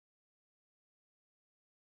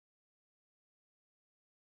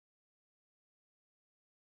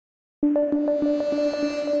The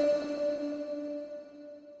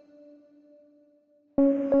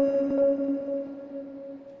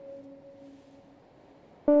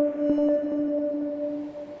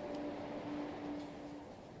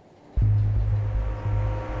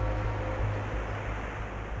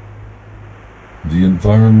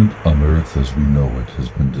environment on Earth as we know it has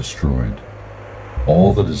been destroyed.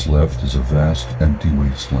 All that is left is a vast, empty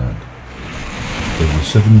wasteland. There were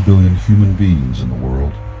 7 billion human beings in the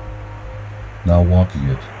world. Now walking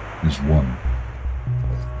it is one.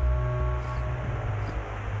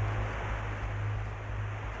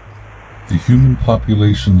 The human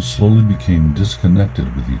population slowly became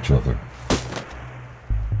disconnected with each other.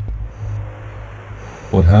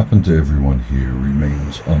 What happened to everyone here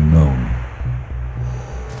remains unknown.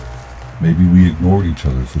 Maybe we ignored each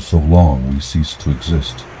other for so long we ceased to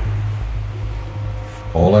exist.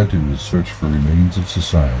 All I do is search for remains of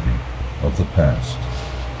society, of the past,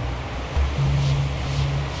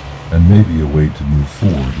 and maybe a way to move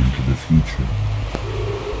forward into the future.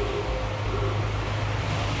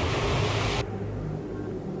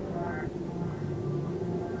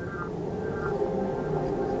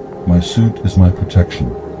 My suit is my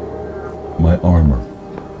protection, my armor.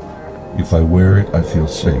 If I wear it, I feel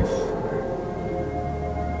safe.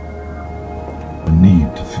 I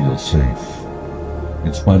need to feel safe.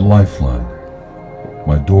 It's my lifeline,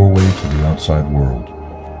 my doorway to the outside world.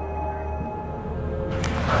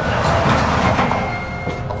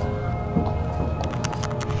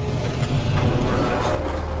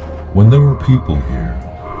 When there were people here,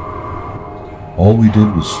 all we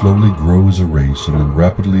did was slowly grow as a race and then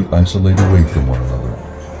rapidly isolate away from one another.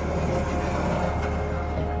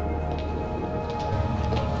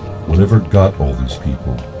 Whatever got all these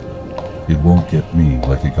people, it won't get me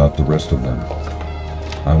like it got the rest of them.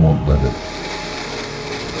 I won't let it.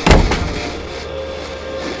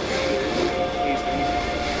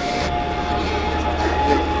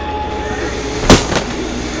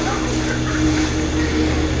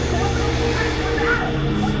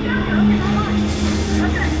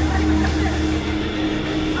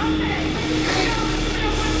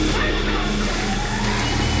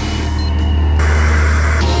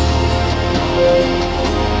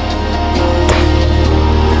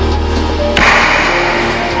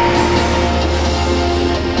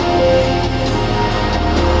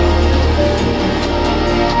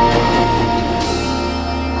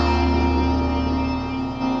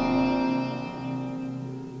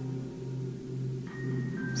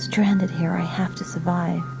 Stranded here, I have to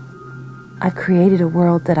survive. I've created a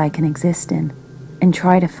world that I can exist in and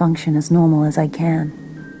try to function as normal as I can.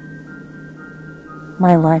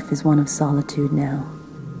 My life is one of solitude now.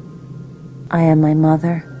 I am my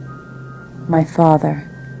mother, my father,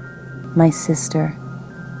 my sister,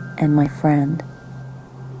 and my friend.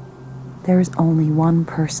 There is only one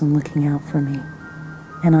person looking out for me,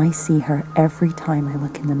 and I see her every time I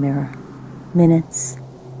look in the mirror. Minutes,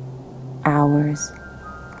 hours,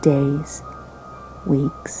 days,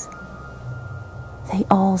 weeks. They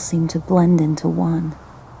all seem to blend into one.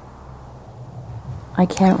 I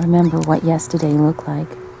can't remember what yesterday looked like,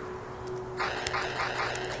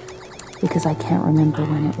 because I can't remember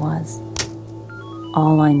when it was.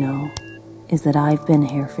 All I know is that I've been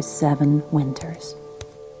here for 7 winters,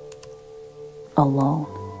 alone.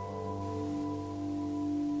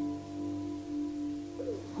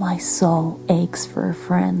 My soul aches for a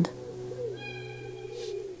friend.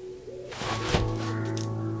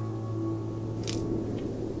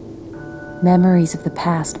 Memories of the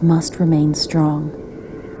past must remain strong.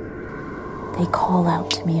 They call out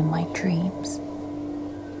to me in my dreams.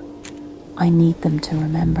 I need them to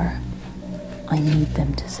remember. I need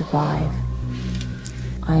them to survive.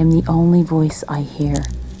 I am the only voice I hear.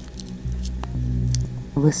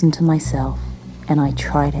 I listen to myself and I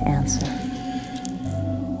try to answer.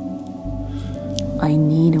 I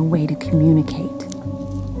need a way to communicate,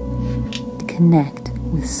 to connect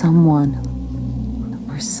with someone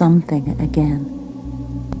or something again.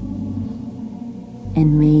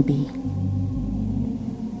 And maybe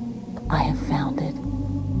I have found it.